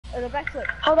The backflip.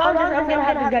 Hold on, I'm gonna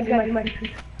have this guy do my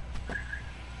feet.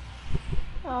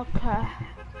 Okay.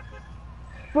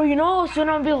 Bro, you know soon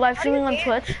I'll be live streaming on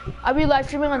Twitch? I'll be live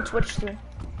streaming on Twitch soon.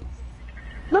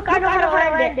 Look, I know how to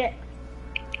land it.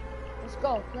 Let's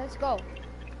go. Let's go.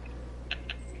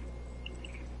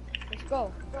 Let's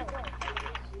go.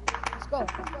 Let's go.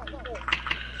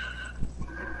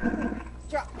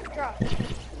 Drop.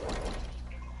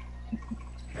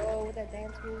 Oh, with that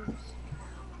dance moves.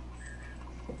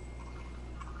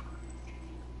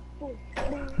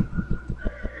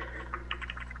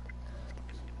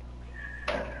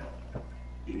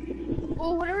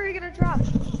 Oh, what are we gonna drop?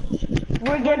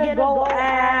 We're gonna go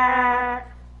at...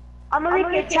 I'm gonna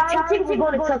make it challenging. We're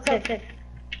going to Celtic.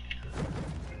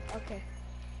 Okay.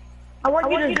 I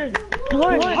want you to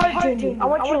learn hard to. I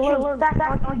want you to learn fast. I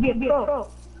want you to be a pro.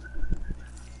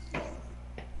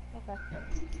 Okay.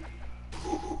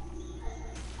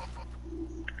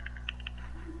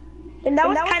 And that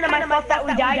was kind of my fault that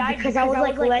we died because I was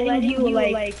like letting you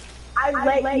like I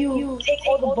let you take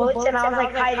all the bullets and I was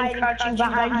like hiding, crouching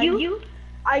behind you.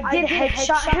 I did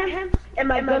headshot him and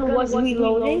my gun was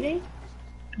reloading,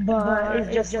 but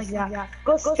it's just like that.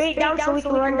 Go straight down so we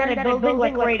can run down a building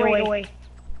like right away.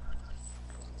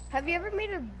 Have you ever made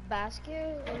a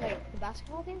basket in like the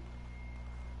basketball team?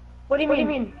 What do you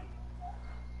mean?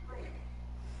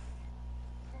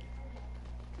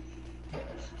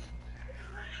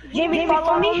 Jamie,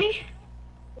 follow me.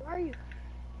 Where are you?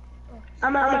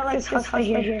 I'm at like this house right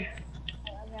here.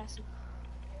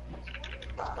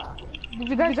 Did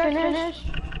you guys finish?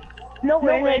 No,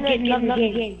 we're in another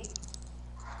game.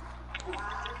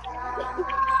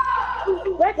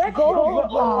 Let's go.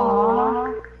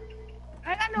 Aww.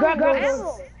 I got no Grab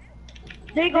ammo.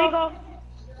 There you go.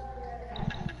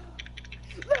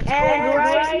 And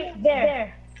right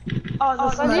there. Oh,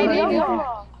 this is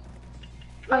No.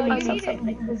 I need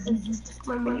something. This is just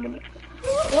my main. No,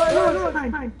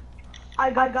 it's fine. I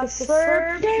got the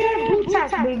serve. Boot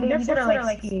test, baby. That's what I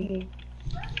like seeing.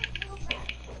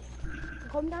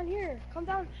 Come down here. Come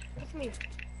down with me.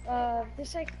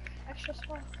 There's like extra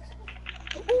spots.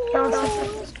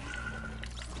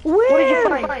 Where? What did you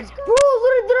find? Bro,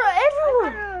 look, they're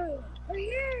everywhere. Right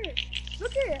here.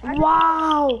 Look at it.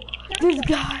 Wow, this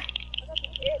guy.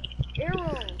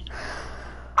 Arrow.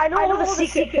 I know all the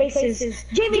secret places.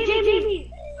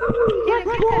 Jamie. Let's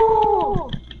go.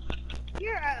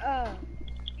 Here,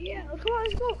 yeah, come on,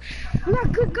 let's go. We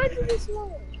got good guns in this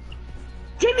one.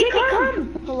 Jamie,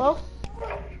 come. Hello?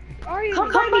 Are you?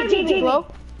 Come by me, Jamie. Hello?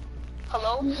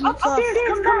 Hello?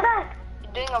 Upstairs, come back.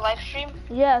 Doing a live stream?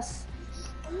 Yes.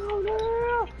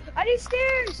 No. I need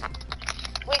stairs.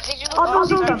 Wait, did you I'll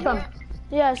do start some. it?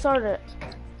 Yeah, I started it.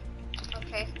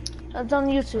 Okay. That's on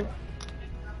YouTube.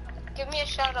 Give me a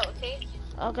shout out, okay?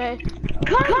 Okay.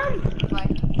 Come. Bye.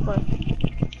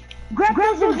 Grab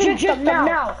those and drink them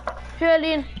now. Here,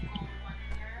 Aline.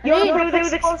 You want to play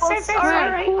with explosives?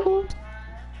 Alright, cool.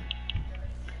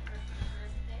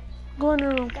 Go in the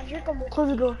room. Close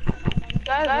the door.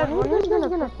 Guys, when is this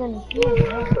gonna finish?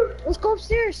 Let's go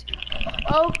upstairs.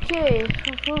 Okay,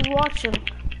 who's watching?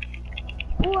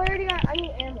 Oh, I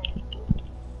need ammo.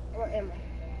 Or ammo.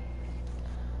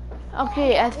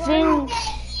 Okay, I think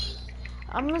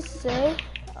I'm gonna say,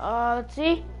 let's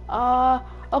see.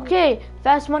 Okay,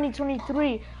 Fast Money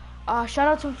 23. Shout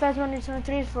out to Fast Money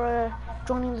 23 for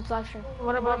joining this live stream.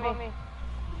 What about me?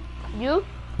 You?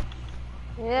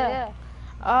 Yeah.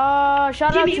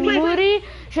 Shout out to Moody.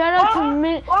 Shout out to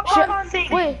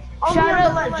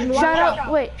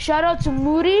shout out to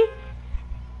Moody,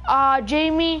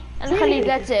 Jamie, and Khalid.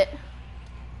 That's it.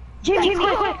 Jamie,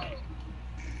 quick.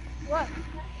 What?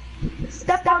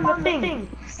 Step on the thing.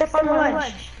 Step on the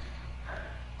ledge.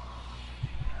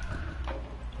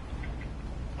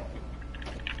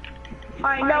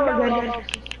 Alright, now we're good.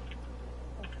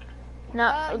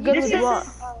 Now, good This with is... what?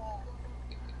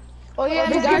 Oh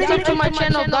yeah, and guys, up to my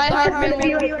channel, Die Hard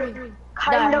Baby.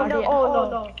 Kind of. Oh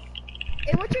no.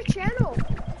 Hey, what's your channel?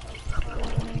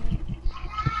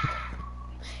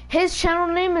 His channel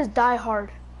name is Die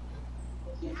Hard.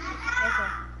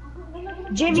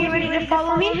 Jamie, ready to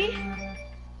follow me?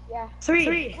 Yeah.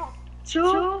 3,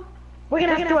 2. We're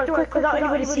gonna have to do it quick without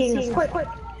anybody seeing us. Quick.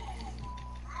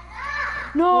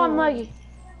 No, I'm laggy.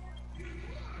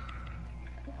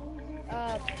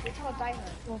 It's called Die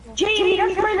Hard. Jamie,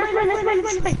 that's mine.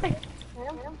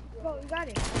 Go, you got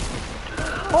it.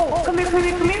 Oh, come here.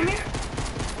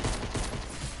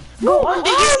 Go on,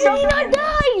 Oh, I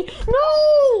died!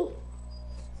 No!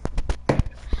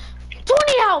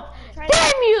 20 health!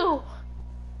 Damn you!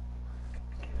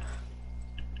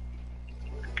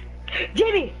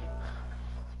 Jamie!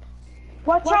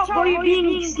 Watch out, bro, you're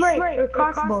being sniped or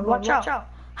crossbow. Watch out.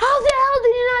 How the hell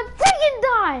did you not freaking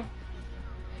die?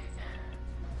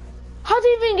 How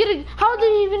did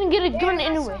you even get a gun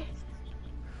anyway?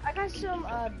 I got some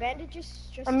bandages.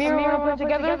 Just Amir, we're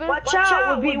together. Watch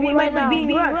out, we might be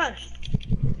being rushed.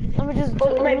 Let me just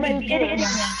Get it.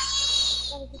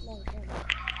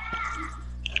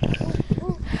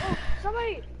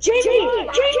 Somebody. Jamie,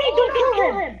 don't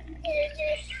kill him.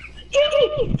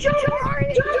 Jamie,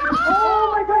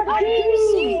 oh my God, I didn't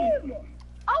see Jamie. him.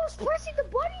 I was pressing the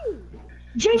button.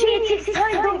 Jamie, it takes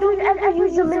time. Don't ever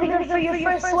use a minigun for your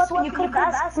first weapon. You could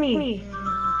have asked me.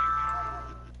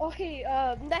 Okay,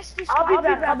 let's just. I'll be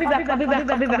back.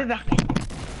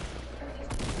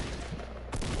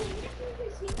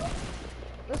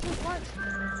 Let's just watch.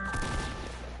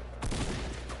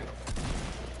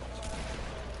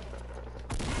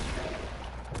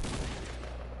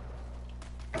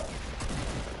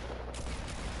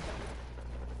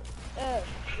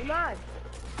 Iman.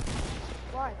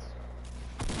 What?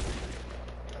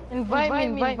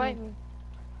 Invite me.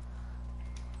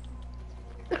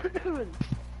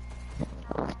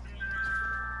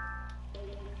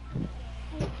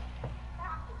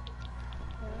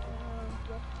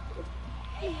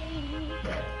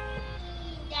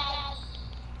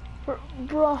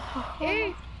 Bro.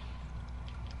 Hey.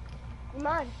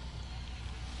 Iman.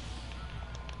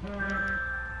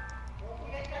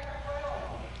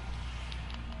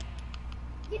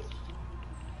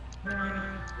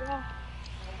 Yeah.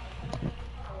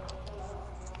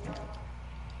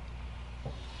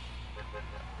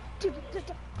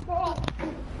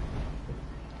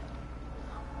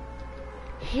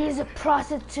 He's a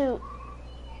prostitute.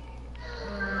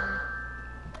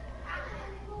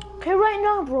 Okay, right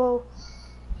now, bro.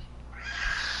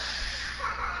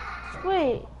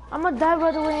 Wait, I'm gonna die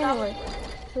right away anyway.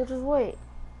 So just wait.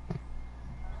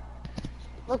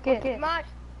 Okay. Iman.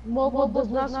 Mobile does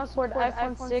not support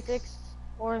iPhone 6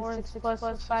 or 6 Plus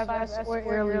 5S or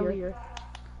earlier.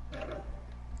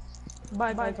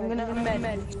 Bye. I'm gonna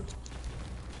amend you.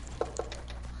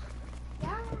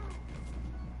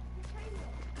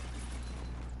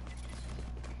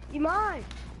 Iman.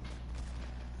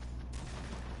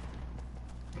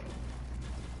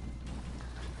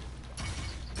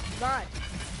 Iman.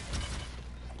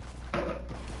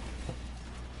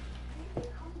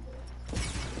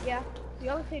 Yeah, we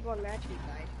only played one match.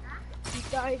 He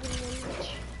died in one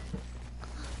match.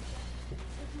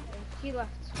 He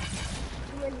left.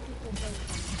 Too many people playing.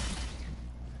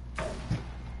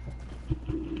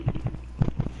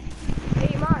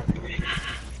 Hey, Iman.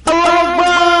 Oh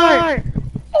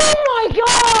my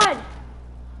god!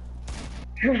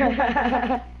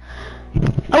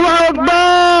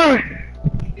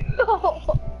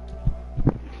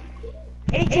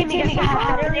 Hey, Jamie, guess what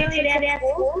happened earlier today at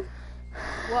school?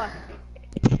 What?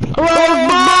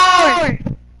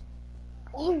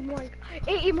 Oh my god.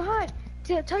 Hey, Iman.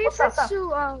 Tell your friends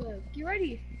to get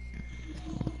ready.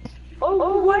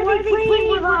 Oh, why are they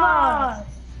playing with us?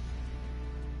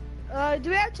 Do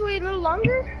we have to wait a little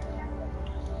longer?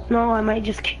 No, I might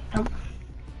just kick them.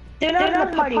 They're not in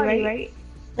the party, right?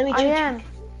 Let me check. I am.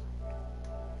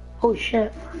 Oh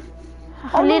shit.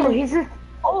 Oh no, he's in.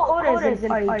 Oh, Oda's in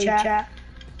party chat.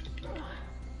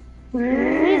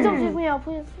 Please don't kick me out,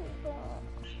 please.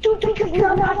 Dude, because you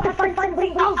have to find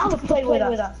somebody else to play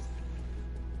with us.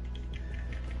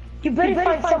 You better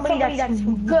find somebody that's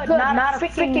good, not a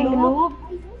freaking noob.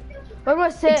 What do I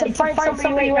say? Find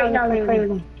somebody right now to play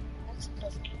with me.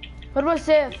 What do I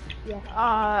say?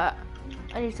 I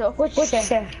need to. What's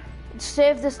Seth?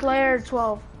 Save this layer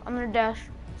 12. I'm gonna dash.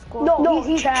 Score. No,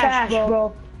 he's trash,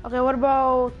 bro. Okay, what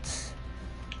about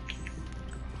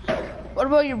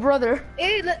your brother?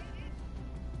 Hey,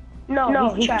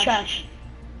 No, he's trash.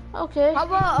 Okay. how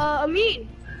about Amin?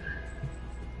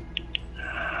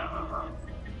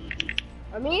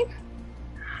 Amin?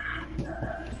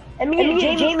 I mean,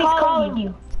 Jamie's calling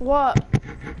you. What?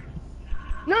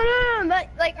 No,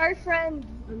 like our friend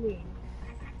Amin.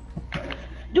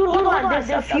 Dude, hold on. There's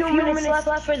a few minutes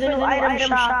left for the new item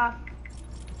shop.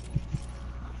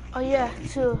 Oh yeah,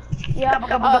 two. Yeah.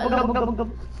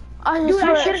 I Dude, I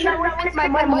swear. should have not wasted my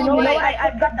money. You know what?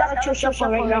 I've got the electro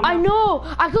shuffle right now. I know.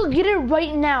 I could get it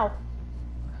right now.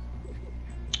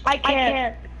 I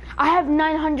can't. I have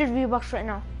 900 V-Bucks right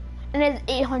now, and it's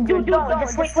 800. Dude,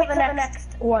 just wait for the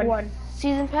next one.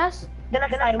 Season pass? The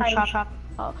next item shop.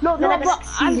 Oh. No, the next but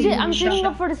season I'm saving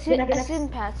shop. up for the season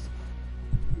pass.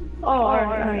 Oh,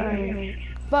 alright.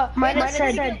 But Might have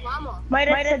said that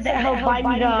he'll buy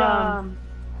me the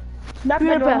not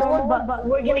the normal one, but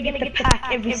we're gonna get the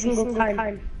pack every single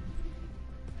time.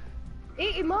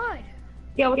 Hey, Iman.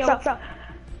 Yeah, what's up?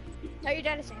 Tell your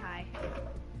dad to say hi.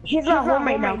 He's not home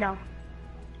right now.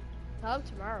 Tell him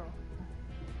tomorrow.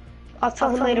 I'll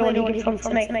tell him later when he gets home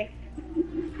tonight.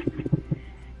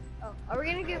 Oh, are we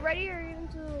gonna get ready or are you going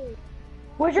to?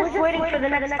 We're just waiting for the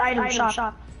next item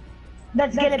shop.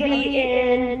 That's gonna be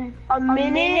in a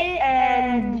minute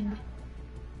and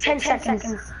 10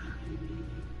 seconds.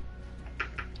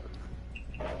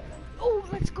 Oh,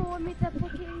 let's go and make that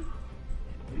bouquet.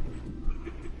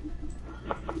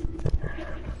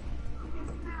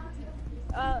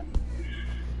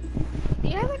 Do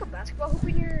you have like a basketball hoop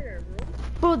in your room?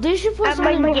 Bro, they should put At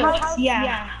something my good. house,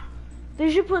 yeah.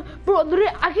 They should put, bro.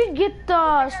 Literally, I could get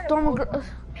the storm.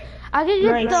 I could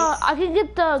get I could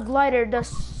get the glider, the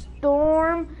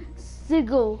Storm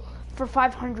Sigil for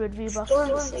 500 V-Bucks.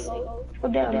 Oh,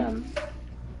 damn.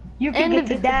 You can get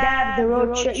the dab, the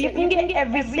road trip. You can get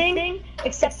everything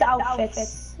except the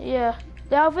outfits. Yeah,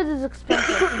 the outfit is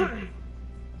expensive.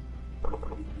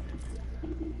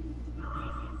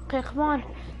 Okay, come on.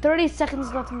 30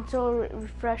 seconds left until it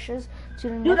refreshes. To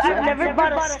the Dude, next I've one. never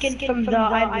bought a skin from the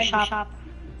item shop.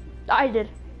 I did.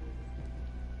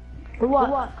 What?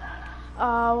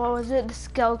 What was it? The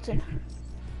skeleton.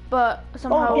 But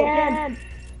somehow. Oh, damn.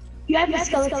 You have the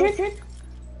skeleton?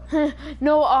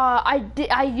 No,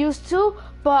 I used to,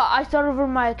 but I started over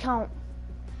my account.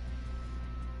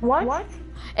 What?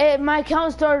 My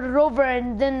account started over,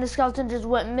 and then the skeleton just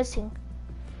went missing.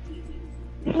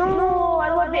 No, I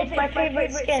love it. It's my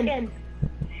favorite skin.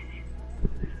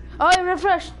 Oh, it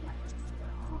refreshed.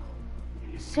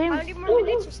 Same. 100 more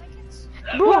minutes or seconds.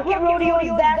 Bro, Rocket Rodeo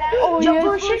is back. Oh, Jump yeah.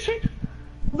 Ocean.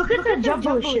 Look at the Jump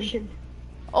Ocean.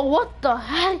 Oh, what the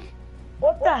heck?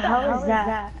 What the hell is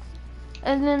that?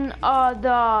 And then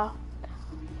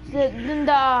then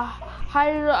the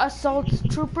higher assault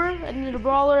trooper, and then the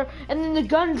brawler, and then the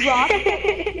gun drop.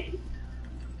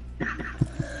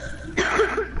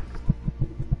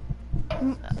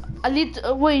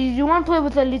 Alito, wait, you want to play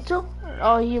with Alito?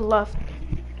 Oh, he left.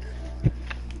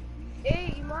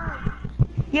 Hey, Iman.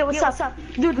 Yeah, what's up?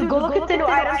 Dude, go look at the new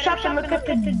item shop and look at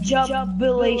the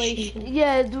jubilation.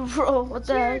 Yeah, dude, bro, what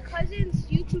the Your heck? cousin's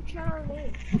YouTube channel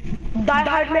name. Die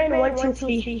Hard Man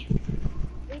 123.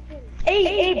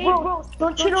 Hey, bro,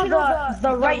 don't you know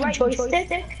the right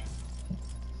joystick?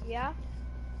 Yeah?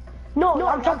 No,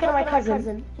 I'm talking to my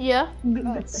cousin. Yeah.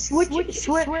 Switch.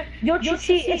 Don't you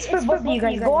see? It's for both of you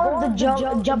guys. Go on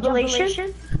the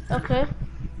jubilation, Okay.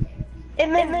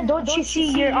 and then don't you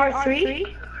see your R3?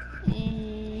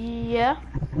 Yeah.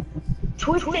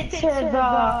 Twist it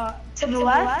to the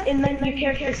left, and then your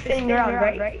character's spinning around,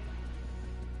 right?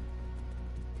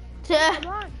 Come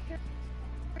on.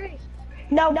 Hurry.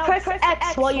 Now press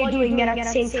X while you're doing it at the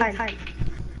same time.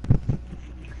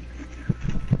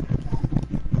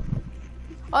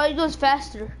 Oh, it goes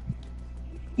faster.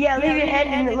 Yeah, leave your hand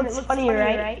and it looks funnier,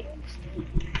 right?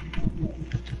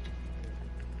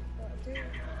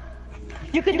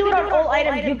 You could do it on all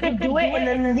items. You could do it and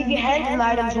then leave your hand and the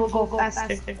items will go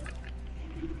faster.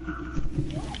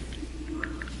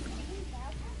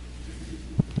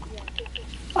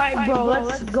 Alright, bro,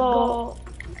 let's go.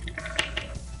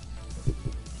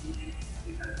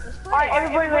 Alright,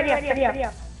 everybody ready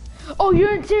up. Oh,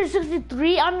 you're in tier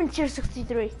 63? I'm in tier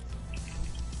 63.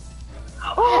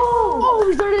 Oh!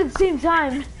 We started at the same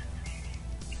time.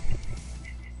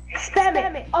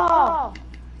 Spam it! Oh!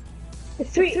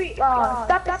 Three.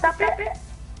 Stop it.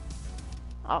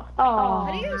 Oh.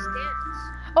 How do you use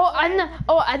dance?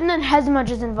 Adnan Hazma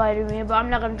just invited me, but I'm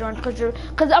not gonna join because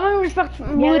I'm gonna respect Yeah,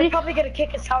 Moody. they're probably gonna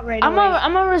kick us out right I'm away.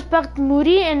 gonna respect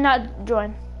Moody and not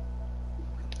join.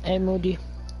 Hey, Moody.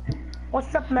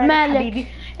 What's up, Malik? Malik. Habibi?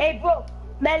 Hey, bro.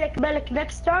 Malik,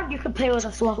 next round you can play with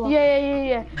us. Well.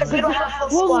 Yeah. Because we don't have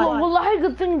full squad. Wallahi,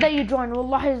 good thing that you joined.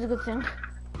 Wallahi, is a good thing. Hey,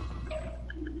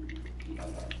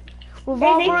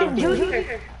 Revolver, Nathan,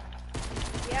 Junior.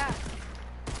 Yeah.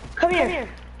 Come here.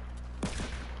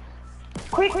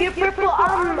 Quick, you're purple.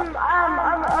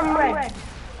 I'm red.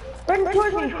 Run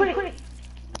towards me, quick.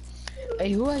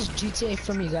 Hey, who has GTA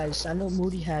from you guys? I know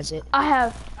Moody has it. I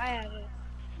have. I have it.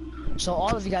 So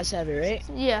all of you guys have it, right?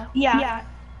 Yeah. Yeah.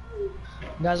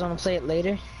 You guys want to play it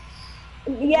later?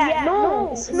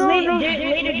 No. Later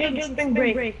during spring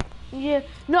break. Yeah.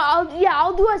 No,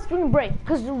 I'll do a spring break.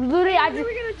 Cause literally, I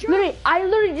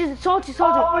just salty.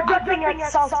 Oh, we're jumping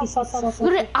at salty.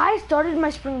 Literally, I started my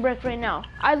spring break right now.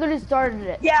 I literally started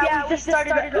it. Yeah, we just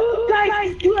started.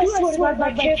 Guys, do I swear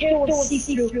my character was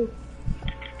see-through.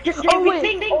 Just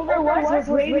everything over was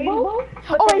rainbow.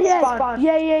 Oh yeah.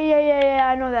 Yeah.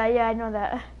 I know that. Yeah, I know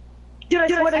that. Dude, I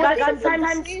swear to God,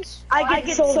 sometimes I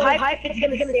get so hyped it's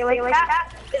gonna stay like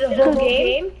that for the whole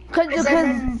game. Cause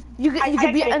you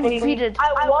could be undefeated.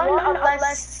 I won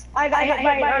unless I got hit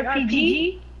by an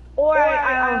RPG or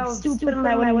I was stupid and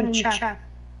I went in the trap.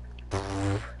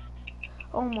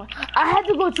 Oh my! I had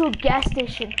to go to a gas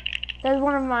station. That's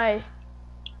one of my.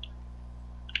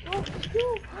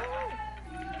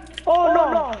 Oh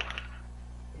no!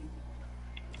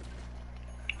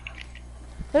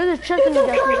 There's a chunk in the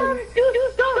gas station.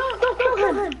 Dude, don't kill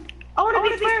him! I wanna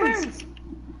be friends!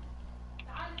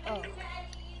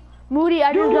 Moody,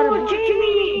 I just got a.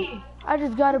 Jamie! I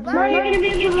just got a Now you're blue. gonna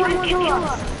make him want to kill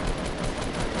us.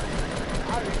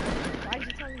 Why'd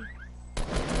you tell me?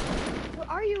 Where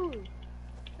are you?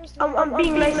 I'm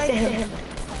being nice to him.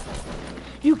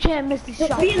 You can't miss the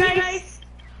shot. Be nice!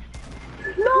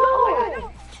 No! I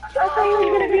thought he was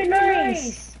gonna be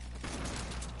nice!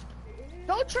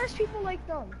 Don't trust people like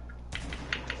them.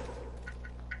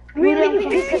 Really?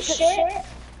 Piece of shit?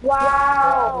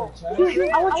 Wow! I want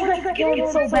you guys to kill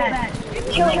him so bad.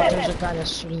 Kill There's him! a guy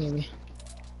that's shooting at me.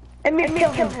 Emir,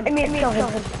 kill him! Emir, kill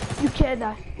him! You can't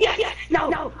die. Yeah!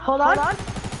 No! Hold on!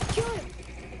 Kill him.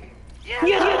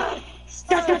 Yeah!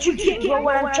 That's what you get, bro,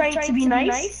 when I'm trying to be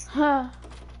nice. Huh?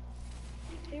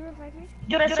 Can you revive me?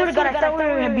 Dude, I swear to God, I thought we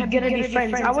were gonna be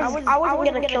friends. I wasn't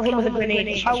gonna kill him with a grenade.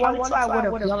 If I wanted to, I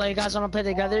would've. Yalla, you guys wanna play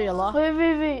together, yalla?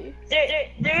 Wait.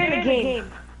 They're in the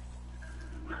game.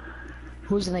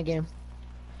 Who's in the game?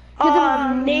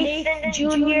 Nathan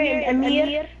Jr. and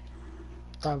Amir.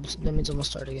 That means I'm gonna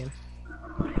start a game.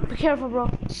 Be careful, bro.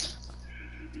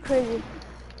 Crazy.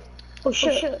 Oh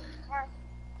shit.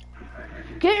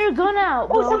 Get your gun out,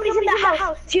 bro. Oh, somebody's in the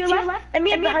house. To your left.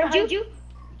 Amir, behind you.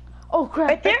 Oh crap.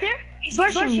 Right there. He's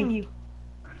rushing you.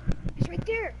 He's right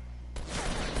there.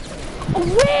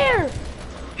 Where?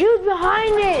 He was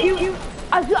behind it.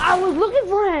 I was looking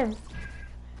for him.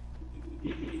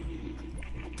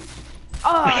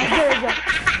 Oh, there we go.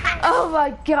 Oh my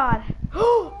God.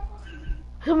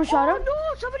 Someone shot him? No,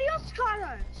 somebody else caught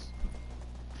us.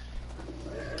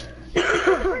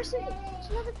 It's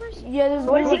another person. Yeah, there's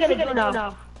What is he one. gonna do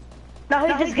now? Now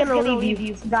he's just gonna leave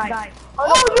you to die. Oh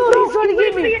no, he's trying to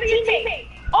get me.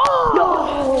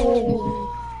 Oh!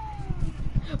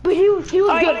 But he was good.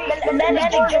 And then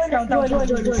join.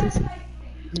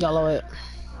 Yalla, wait.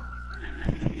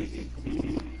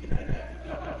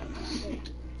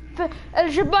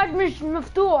 الشباك مش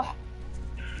مفتوح.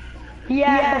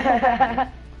 Yeah.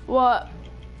 What?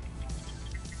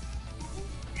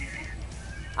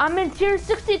 I'm in tier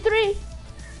 63.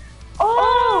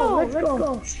 Oh, let's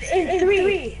go. In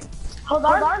 3. Hold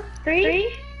on.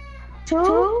 3,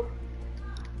 2,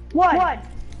 1.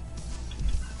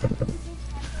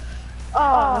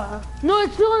 No,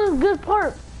 it's still in a good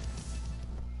part.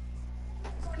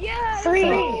 Yeah.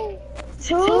 3,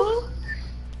 2,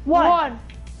 1.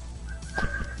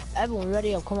 Everyone,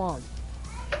 ready up, come on.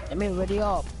 I mean, ready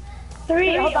up.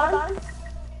 3, hold on.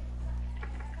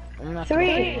 I'm not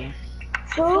 3,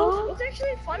 2, It's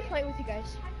actually fun playing with you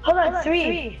guys. hold on.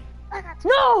 3.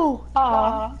 No!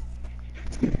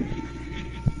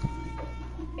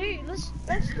 Hey, let's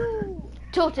do.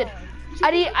 Tilted.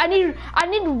 I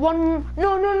need one.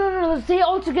 No. Let's stay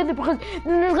all together because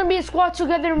then there's gonna be a squad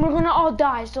together and we're gonna all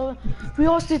die. So we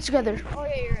all stay together. Oh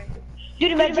yeah, you're right.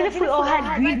 Dude, imagine if we all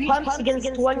had green pumps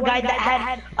against one guy that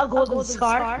had a golden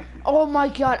scar. Oh my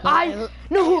God!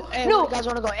 No. You guys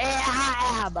wanna go?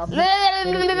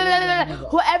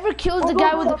 Whoever kills the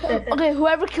guy with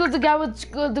whoever kills the guy with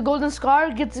the golden scar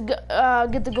gets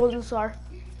get the golden scar.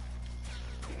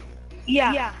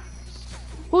 Yeah.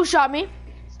 Who shot me?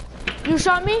 You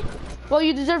shot me? Well,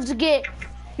 you deserve to get.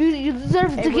 You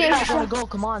deserve to Hey, where you get guys wanna go?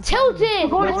 Come on. tilted.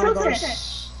 Go to Tilted.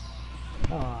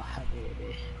 Oh,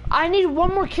 habibi. I need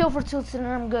one more kill for tilted and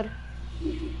I'm good.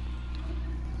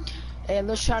 Hey,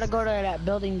 let's try to go to that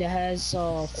building that has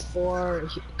 4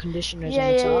 conditioners on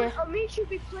the Yeah. top. Amit should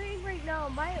be playing right now.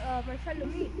 My friend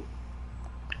Amit.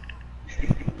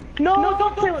 No,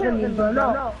 don't play with him, bro.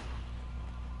 No.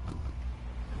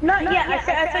 Not yet.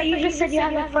 I thought you just said you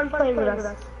having fun playing with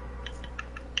us.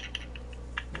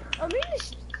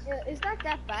 Amit is not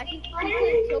that bad. He can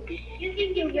kill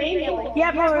people.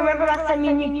 Yeah, bro. Remember last time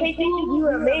you played me? You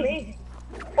were amazing.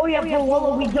 Oh yeah,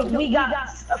 bro. We got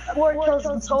 4 kills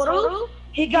in total.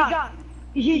 You got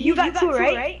 2,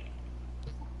 right?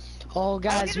 Oh,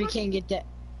 guys, we can't get that.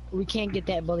 We can't get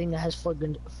that building that has 4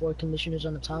 conditioners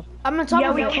on the top. I'm on top Yeah,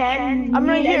 of we it. can. I'm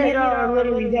right here. Emir are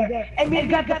literally there. Emir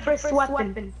got the first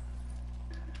weapon.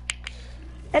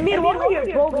 Emir, what are your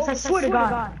bogus? I swear to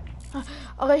God.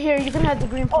 Okay, here you can have the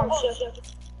green pump. Oh shit.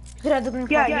 You can have the green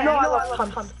Yeah, pump. you know I love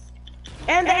pumps.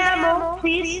 And the ammo,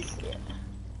 please.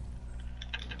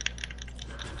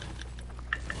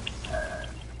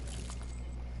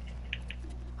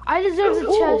 I deserve the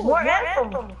Ooh, chest. more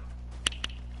ammo.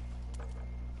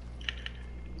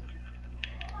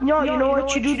 No, you know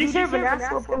what you do deserve? An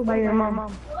ass whooping by your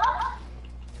mom.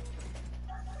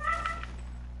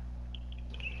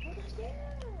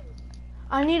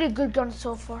 I need a good gun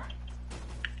so far.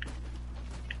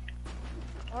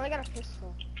 I only got a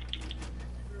pistol.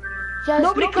 Yes,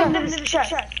 Nobody yes, comes into the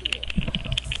chest.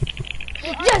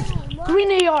 yes,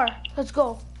 green AR. Let's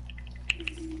go.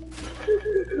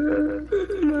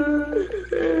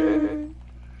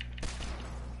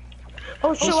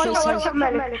 Oh shit, what's up,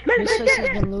 medic? This chest has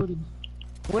been looted.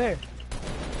 Where?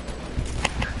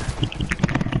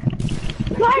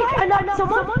 Guys, I knocked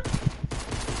someone.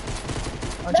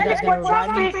 Aren't you guys gonna revive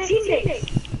me?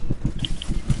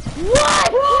 What?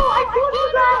 Bro, I told you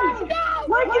guys!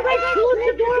 Why'd you guys close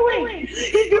the doorway?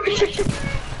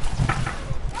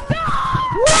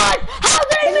 What? How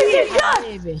did I miss your shot?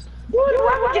 Baby. Dude,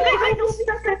 why would you guys go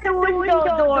stuck at the window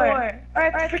door? Or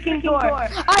at the freaking door?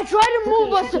 I tried to move,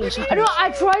 but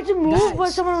I tried to move, but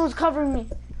someone was covering me.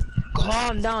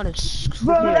 Calm down, it's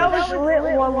Bro, that was lit,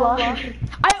 wallah.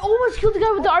 I almost killed the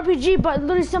guy with the RPG, but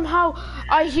literally somehow,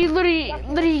 he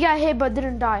literally got hit but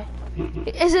didn't die.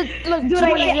 Is it like Dude, too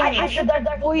much I damage? should have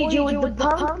avoided you with the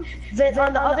pump. Then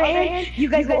on the other hand, you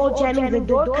guys were all jamming the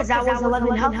door because that was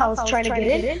 11 health. I was trying to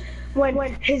get in.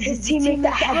 When his teammate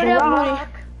that had the rock.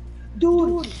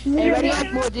 Dude, ready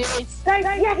up more, dude. Guys,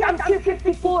 yes, I'm tier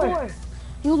 54.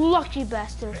 You lucky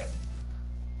bastard.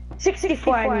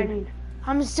 64, I mean.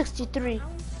 I'm 63.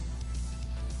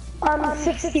 I'm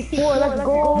 64, let's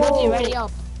go. Ready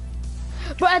up.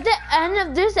 But at the end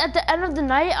of this, at the end of the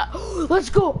night, let's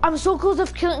go. I'm so close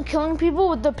to killing people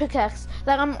with the pickaxe.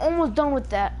 Like, I'm almost done with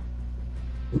that.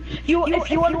 If you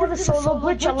want to do the solo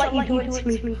glitch, I'll let you do it to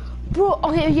me. Bro,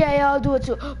 okay, yeah, I'll do it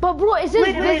too. But bro, is this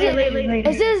Later.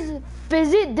 is this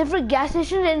visit different gas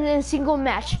station and then single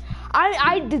match?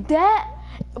 I did that,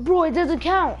 bro. It doesn't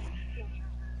count.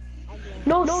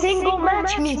 No, single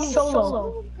match means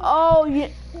solo. Oh, yeah.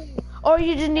 Or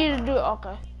you just need to do it.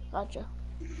 Okay, gotcha.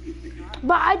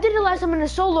 But I did it last time in a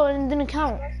solo and it didn't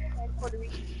count.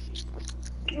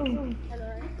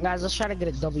 Guys, let's try to get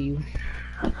a W.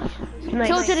 Nice.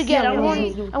 Tilt it again. Yeah,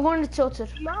 I'm going to tilt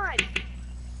it.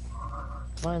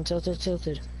 Fine,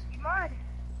 tilted.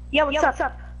 Yeah, what's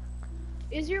up?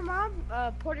 Is your mom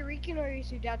Puerto Rican or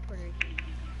is your dad Puerto Rican?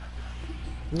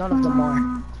 None of them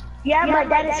are. Yeah, my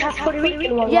dad is half Puerto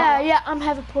Rican. Wallah. Yeah, I'm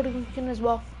half a Puerto Rican as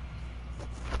well.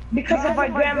 Because of our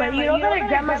grandma. You know that our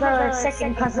grandmas are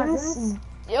second cousins?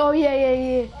 Oh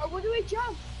yeah. Where do we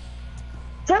jump?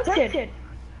 Tempted.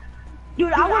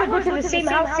 Dude, I want to go to the same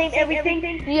house, same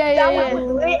everything. Yeah. That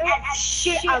was lit as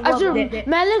shit. I loved it.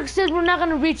 Malik says we're not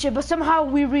gonna reach it, but somehow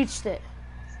we reached it.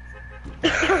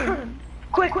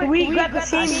 Quick, we grabbed the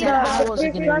same. I said I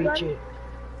wasn't gonna reach it.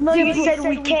 No, you said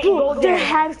we can't go There there.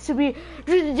 has to be.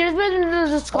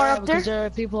 There's a scar up there. Because there are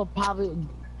people probably,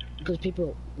 because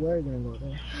people were gonna go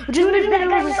there. Just Dude, if imagine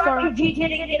that there was a guy scar. RPG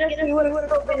didn't get us, we would have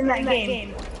still been in that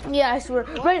game. Yeah, I swear.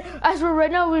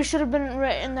 Right now we should have been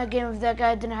right in that game if that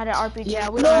guy didn't have an RPG. Yeah,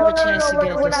 we don't have a chance to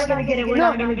get We're this. not gonna get it. We're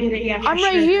not gonna get it. Yeah, I'm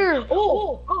right here.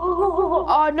 Oh,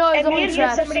 Oh no, it's and only there's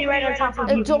traps. somebody right on top of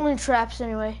you. It's only traps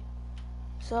anyway.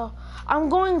 So I'm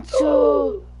going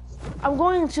to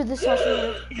this house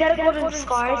here. Is that a golden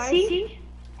scar? See?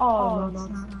 Oh, no, it's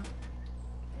not.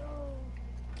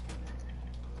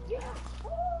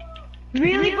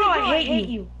 Really, bro? I hate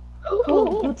you.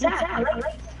 Ooh, what's that? I like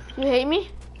it. You hate me?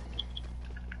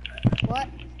 What?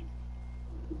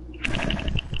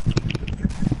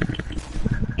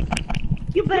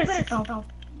 You better sit down.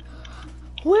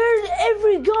 Where's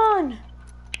every gun?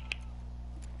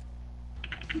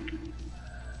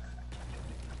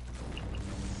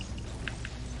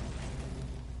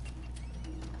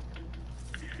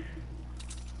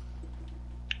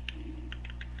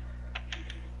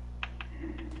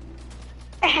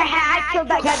 I killed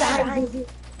that guy behind you.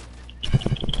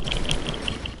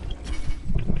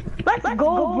 Let's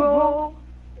go, bro.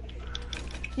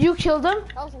 You killed him?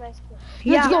 That was a nice kill.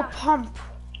 Let's go pump.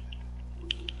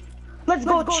 Let's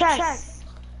go chest.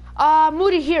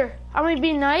 Moody, here. I'm gonna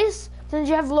be nice since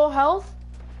you have low health.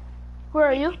 Where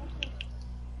are you?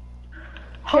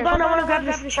 Hold on, I wanna grab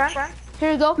this chest.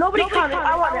 Here you go. Nobody come.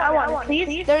 I want it.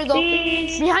 Please. There you go.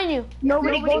 Please. Behind you.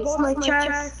 Nobody goes to my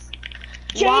chest.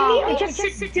 Jamie, I just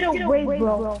sit away,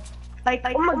 bro. Like,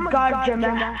 oh my god, Jamie.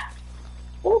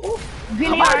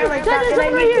 Green AR like that. There's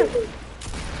one right here.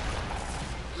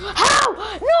 How?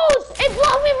 No! It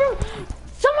blocked me from.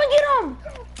 Someone get him!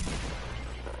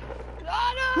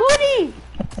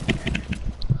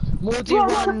 do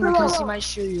run because he might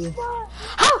shoot you.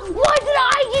 How? Why did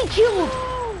I get killed?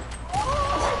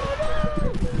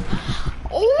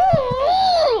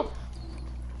 Oh!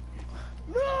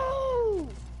 No!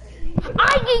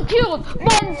 I get killed,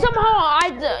 but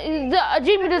somehow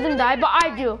Jamie doesn't die, but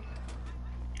I do.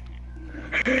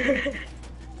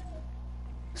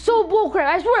 So bullcrap!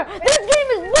 I swear, this game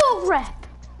is bullcrap.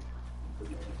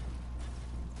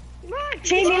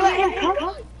 Jamie, let him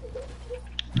come.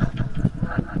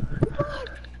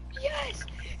 Yes!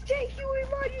 Thank you,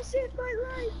 Iman, you saved my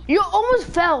life! You almost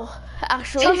fell,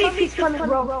 actually. Tell me if he's coming,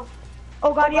 bro.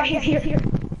 Oh god, yeah, he's here.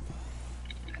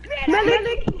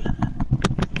 Medic!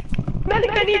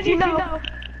 Medic, I need you now.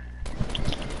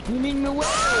 You need me where?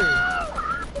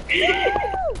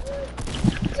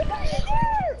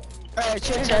 Alright,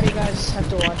 check out, you guys have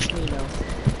to watch me now.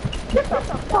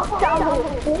 Fuck down,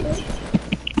 bitch.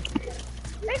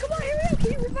 Hey, come on, hurry up,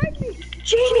 can you revive me?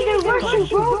 Jamie, they're rushing,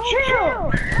 bro.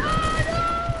 Chill.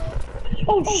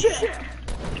 Oh shit.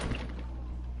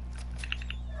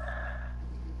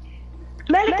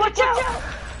 Medic, watch out.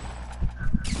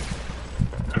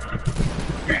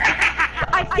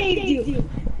 I saved you.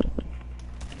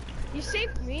 You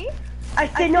saved me? I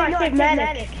saved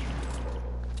Medic.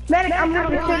 Medic, I'm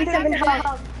looking for 37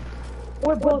 health.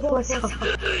 We're both lost.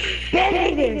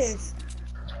 Band-Aiders.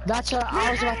 That's what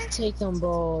I was about to take them,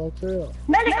 bro. Like, for real.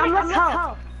 Medic, I'm lost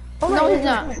health. No, he's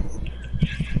not.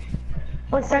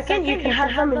 1 second, you can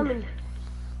have them in.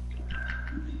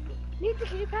 Nathan,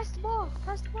 can you pass the ball?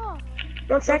 Pass the ball.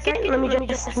 1 second, let me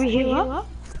just reheal up.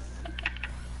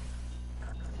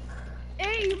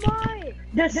 Hey, you might.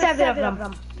 There's 7 of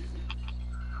them.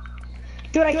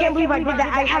 Dude, I can't believe I did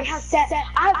that. I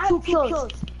have 2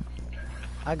 kills.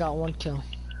 I got 1 kill.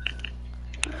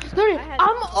 Dude,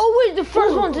 I'm always the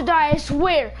first one to die, I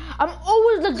swear. I'm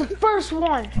always like the first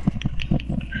one.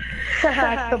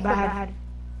 I feel bad.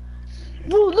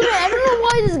 Bro, look, I don't know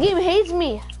why this game hates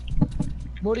me.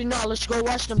 Morty, no, let's go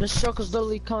watch them. The circle's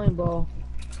literally coming, bro.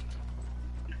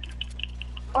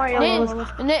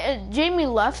 Alright, Jamie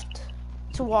left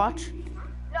to watch.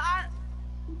 No,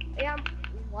 yeah, I'm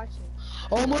watching.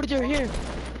 Oh, Morty, they're here.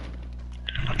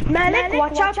 Medic,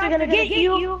 watch out, they're gonna get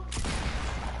you.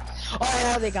 Oh,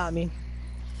 yeah, they got me.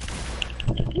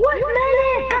 What,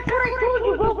 Medic? That's what I told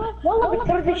you, bro. Wallah,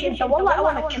 بتردش انت. والله I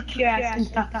wanna kick your ass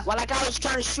انت. Well, like I was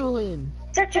trying to shoot him.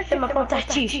 سجلت المكان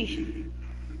تحتيش.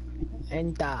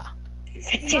 انت.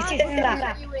 سجلت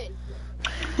انت.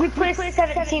 We played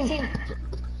 17.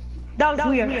 That was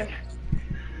weird.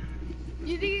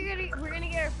 You think we're gonna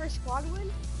get our first squad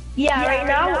win? Yeah, right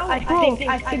now, I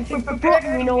think we're prepared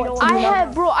and we know what to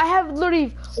do. I have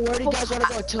literally, Where do you guys want to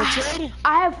go? Tilted?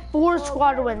 I have 4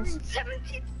 squad wins.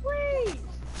 17th place!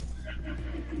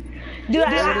 Dude,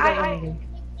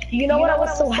 you know what I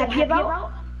was so happy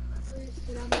about?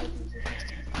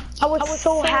 I was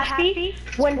so happy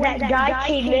when that guy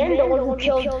came in, the one who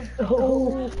killed,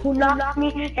 who knocked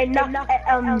me and knocked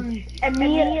and me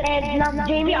and knocked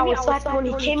Jamie. I was so happy when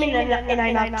he came in and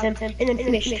I knocked him and then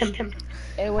finished him.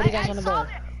 Hey, where do you guys want to go?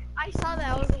 I saw that.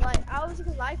 I was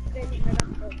alive today.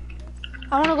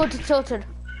 I wanna go to Tilted.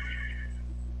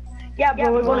 Yeah,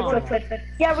 bro, we're going to Tilted.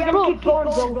 Yeah, we're gonna keep going,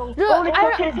 bro.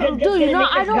 Dude, you know,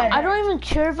 I don't even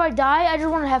care if I die. I just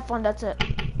wanna have fun. That's it.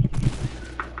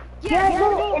 Yeah,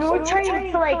 no, and we're trying to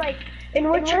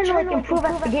improve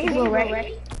as the game goes,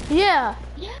 right? Yeah.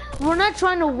 We're not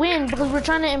trying to win because we're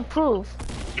trying to improve.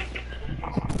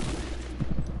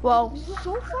 Well,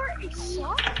 So far, it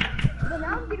sucked, but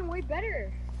now I'm getting way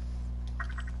better.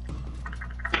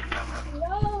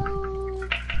 Hello.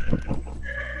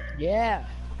 Yeah.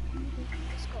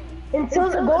 Until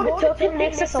going to Tilted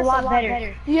makes us a lot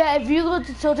better. yeah, if you go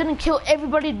to Tilted and kill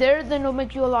everybody there, then it'll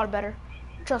make you a lot better.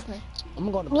 Trust me. I'm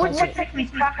going to We're Pleasant. technically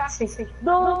practicing.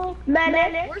 No, man,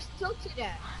 Where's tilted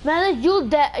at? Man, you'll be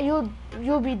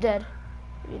dead.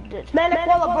 You're dead. man,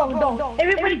 bro, no.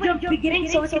 Everybody jump beginning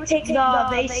so we can take the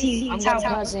AC I'm going to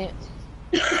tower. Pleasant.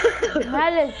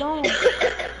 Malik, don't.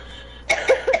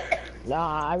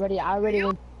 Nah, I already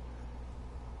went.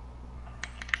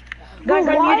 Guys,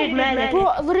 Bro, I why- muted man. Bro,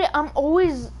 literally, I'm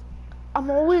always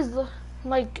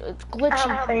like glitching.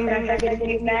 I'm saying guys, I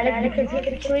get mad because he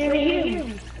can clearly hear you.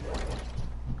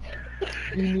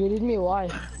 You muted me? Why?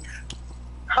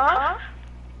 Huh?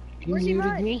 You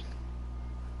muted me?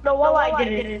 No, well, I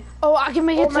didn't. Oh, I can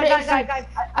make it to the AC. guys.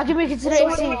 I can make it to the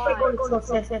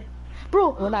AC.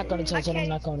 Bro, We're not going to Tilted. I'm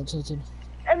not going to Tilted.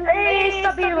 Hey,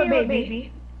 stop being a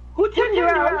baby. Who turned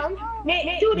around?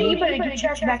 Dude, you better get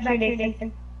trash back here,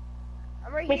 Nathan.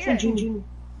 I'm right Make some here. June.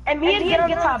 And me and get on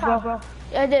the top, bro.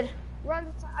 yeah, I did. We're on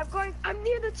the top. I'm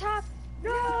near the top.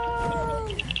 No!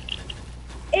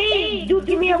 Hey, dude,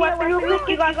 give me a weapon real quick.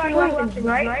 You got 3 weapons,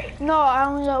 right? No, I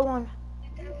only got one.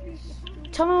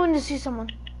 Tell me when you see someone.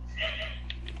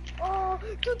 Oh,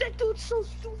 dude, that dude's so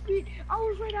stupid. I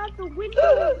was right out the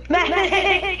window.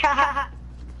 Medic!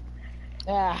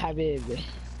 Ah, Habib.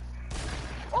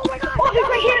 Oh my god. Oh, he's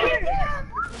right here.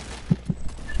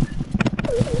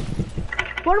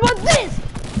 What about this?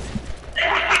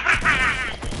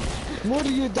 Moody,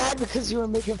 you died because you were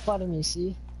making fun of me,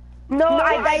 see? No,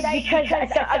 I died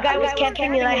because a guy was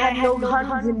camping me and I had no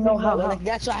guns and no health. Like,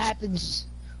 that's what happens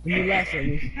when you laugh at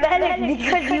me. Medic,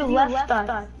 because you left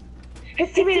us. His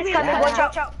teammate is coming, watch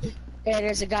out. Hey,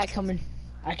 there's a guy coming.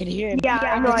 I can hear him. Yeah,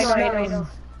 I know.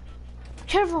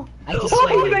 Careful. I can Oh, see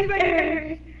he's him. right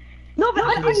there. No, but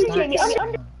under you, Jamie,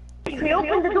 under. He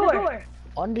opened the door.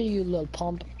 Under you, little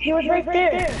pump. He was right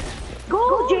there.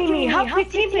 Go, Jamie, help your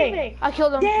teammate. I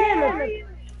killed him. Damn.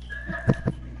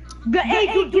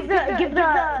 Hey, dude, give the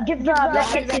Give me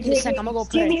a sec, I'm gonna go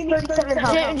play. Jamie, 37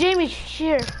 health. Jamie,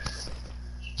 here.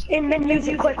 And then use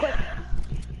it quick.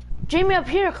 Jamie, up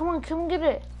here. Come on, come get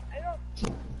it.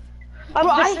 Up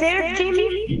the stairs,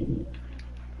 Jamie?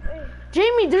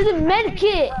 Jamie, there's a med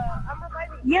kit.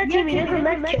 Yeah, Jamie, there's a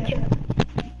med kit.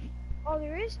 Oh,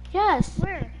 there is? Yes.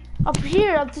 Where? Up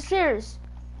here, up the stairs.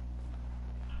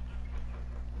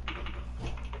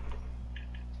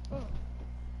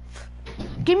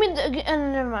 Give me the.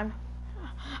 Never mind.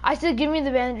 I said give me the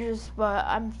bandages, but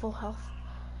I'm full health.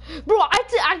 Bro,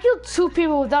 I killed 2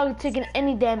 people without taking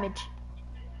any damage.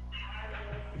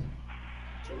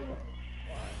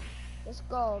 Let's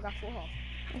go. Got full health.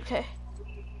 Okay.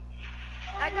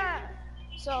 I got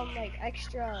some like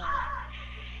extra.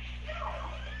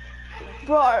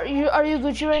 Bro, are you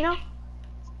Gucci right now?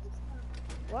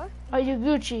 What? Are you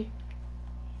Gucci?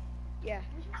 Yeah.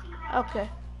 Okay.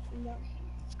 No.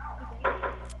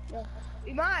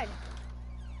 Be mine.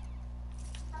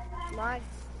 Mine.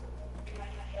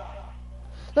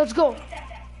 Let's go.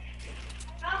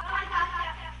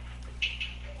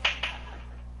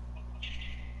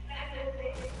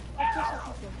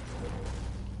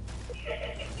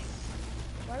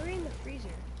 Why are we in the freezer?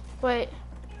 Wait.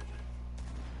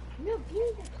 No,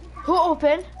 Who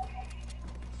opened?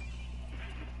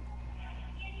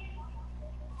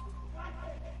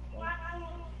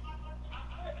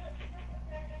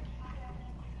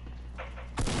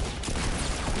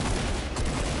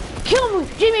 Kill me,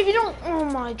 Jamie! If you don't, oh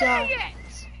my god!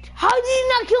 How did you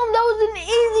not kill him? That was an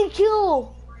easy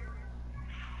kill.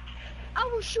 I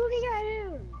was shooting at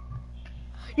him.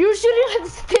 You were shooting at the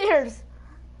stairs.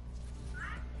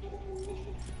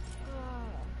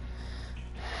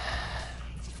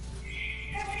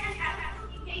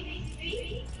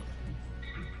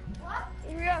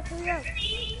 Hurry up, hurry up.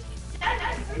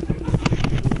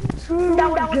 That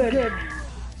was good.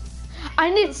 I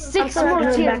need 6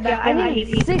 more tears. I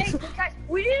need 6. Guys,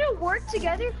 we need to work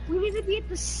together. We need to be at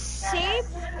the same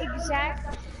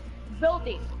exact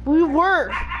building. We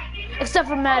were, except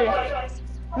for Matic.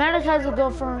 Matic has to go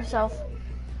for himself.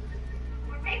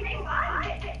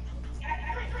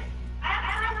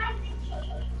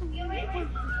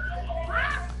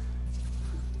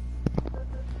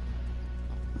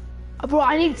 Bro,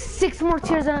 I need 6 more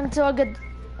tears until I get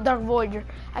Dark Voyager.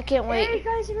 I can't wait. Hey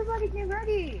guys, everybody get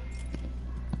ready.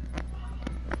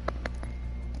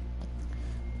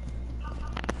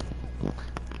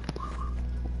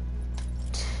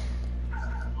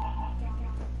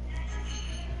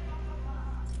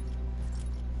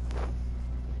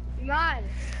 Come on.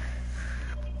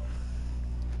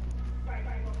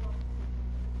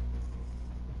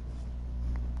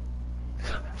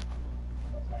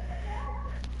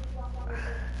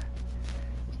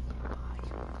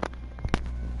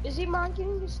 Is Iman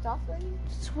getting his stuff ready?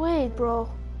 Just wait, bro.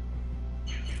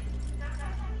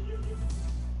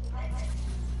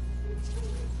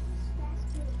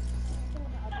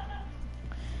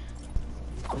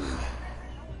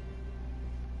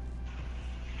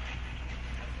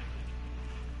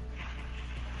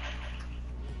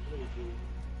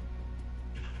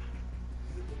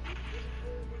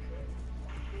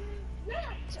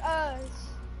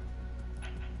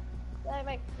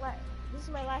 This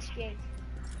is my last game.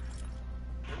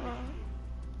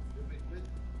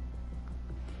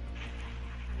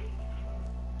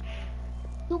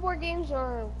 Two more games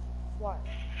or what?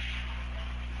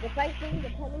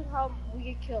 Depending how we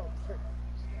get killed.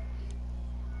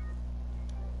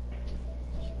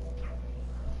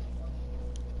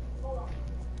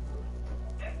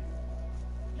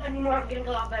 Anymore, I'm getting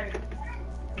a lot better.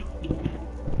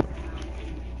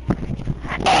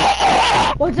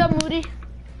 What's up, Moody?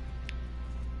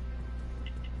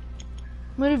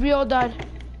 Moody, we all died.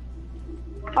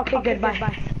 Okay, good.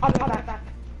 Bye. I'll be back.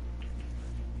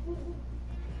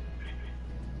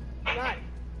 Not.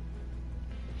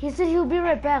 He said he'll be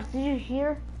right back. Did you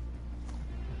hear?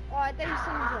 Oh, I thought you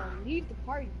said to leave the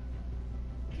party.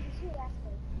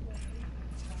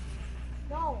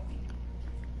 No.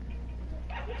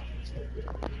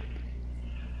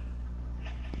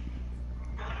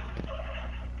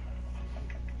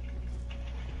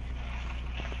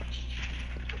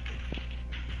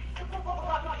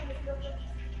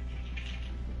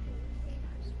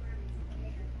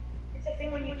 It's a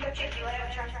thing when you touch it, you let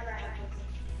it transfer that.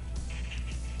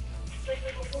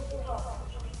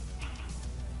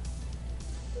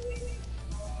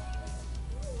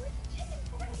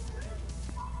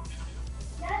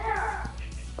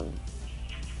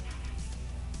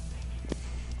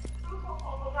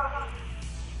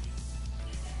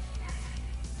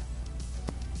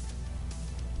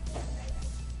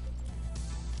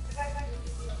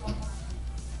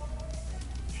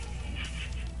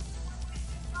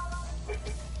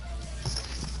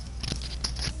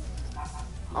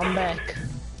 I'm back.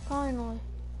 Finally.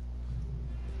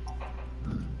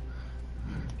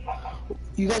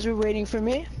 You guys were waiting for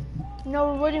me?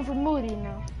 No, we're waiting for Moody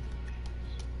now.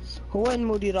 هو وين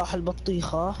مودي راح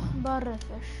البطيخة؟ بعرفش.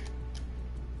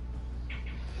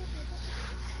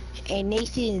 Hey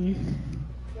Nathan.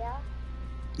 Yeah?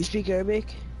 You speak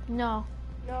Arabic? No.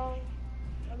 No.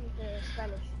 I'm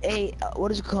Spanish. Hey,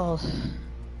 what is it called?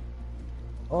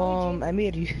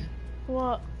 Amir,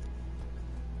 What?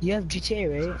 you have GTA,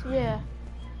 right? Yeah.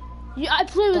 I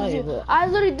played with you. طيب. I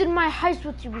literally did my heist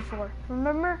with you before.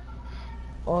 Remember?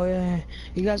 Oh yeah.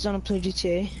 You guys wanna play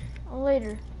GTA?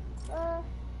 Later.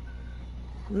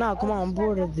 No, come on, I'm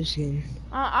bored of this game.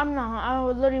 I'm not. I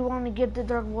would literally want to get the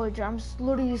Dark Voyager. I'm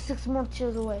literally 6 more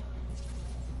tiers away.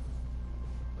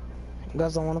 You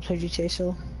guys don't wanna play GTA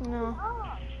still? No.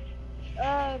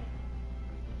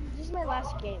 This is my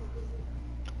last game.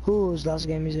 Whose last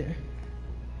game is it?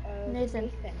 Nathan.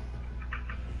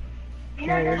 Oh,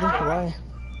 really? Why?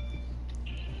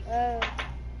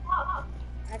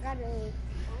 I gotta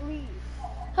leave.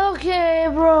 Okay,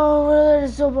 bro.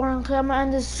 It's so boring. I'm gonna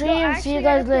end the stream. See you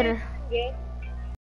guys later. Game.